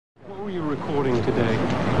What were you recording today?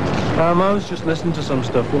 I was just listening to some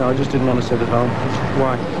stuff, you know, I just didn't want to sit at home.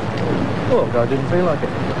 Why? Well, I didn't feel like it.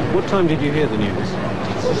 What time did you hear the news?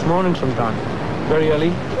 This morning sometime. Very early?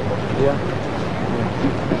 Yeah.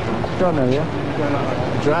 Don't know,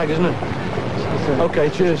 yeah? Drag, isn't it? Okay,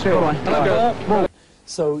 cheers. Bye.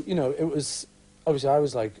 So, you know, it was, obviously I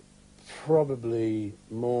was like probably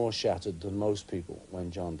more shattered than most people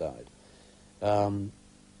when John died.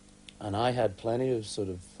 And I had plenty of sort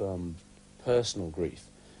of personal grief.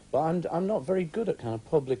 But I'm not very good at kind of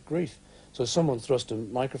public grief. So someone thrust a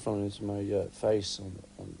microphone into my face on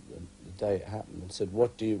the day it happened and said,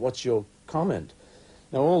 what's your comment?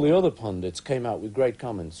 Now, all the other pundits came out with great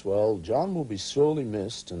comments. Well, John will be sorely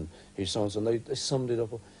missed, and he's so-and-so, and they summed it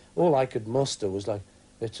up. All I could muster was like,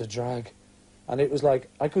 it's a drag. And it was like,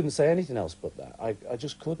 I couldn't say anything else but that. I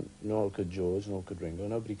just couldn't. Nor could George, nor could Ringo.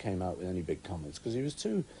 Nobody came out with any big comments, because he was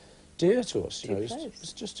too dear to us. You know, it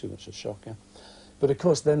was just too much of a shock, yeah. But, of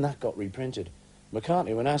course, then that got reprinted.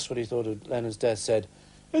 McCartney, when asked what he thought of Lennon's death, said,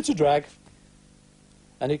 it's a drag.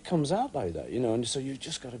 And it comes out like that, you know, and so you've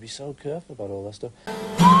just got to be so careful about all that stuff.